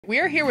We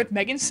are here with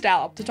Megan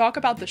Stallup to talk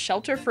about the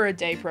Shelter for a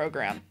Day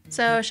program.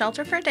 So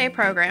Shelter for a Day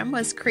program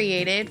was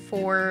created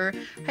for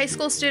high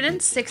school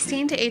students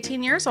 16 to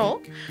 18 years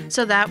old,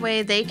 so that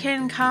way they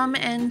can come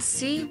and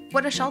see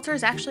what a shelter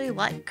is actually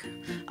like.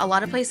 A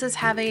lot of places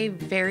have a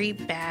very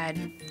bad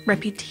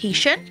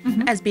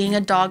reputation as being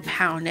a dog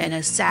pound and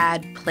a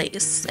sad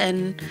place,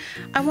 and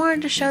I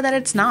wanted to show that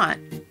it's not,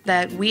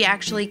 that we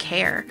actually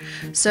care.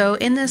 So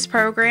in this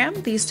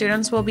program, these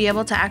students will be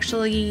able to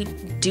actually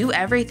do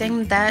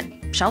everything that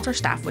shelter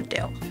staff would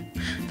do.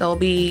 They'll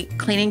be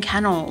cleaning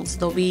kennels,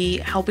 they'll be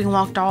helping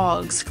walk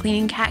dogs,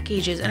 cleaning cat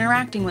cages,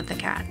 interacting with the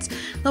cats.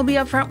 They'll be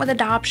up front with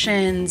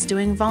adoptions,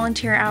 doing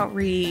volunteer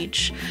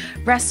outreach,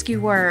 rescue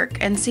work,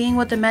 and seeing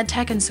what the med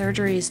tech and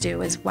surgeries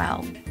do as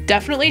well.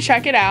 Definitely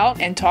check it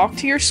out and talk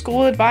to your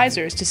school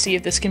advisors to see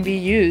if this can be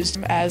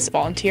used as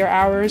volunteer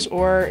hours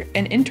or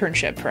an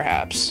internship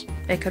perhaps.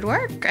 It could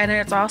work, and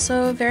it's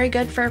also very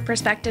good for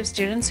prospective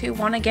students who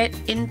want to get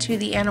into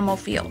the animal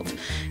field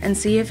and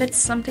see if it's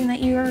something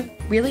that you're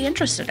really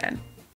interested in.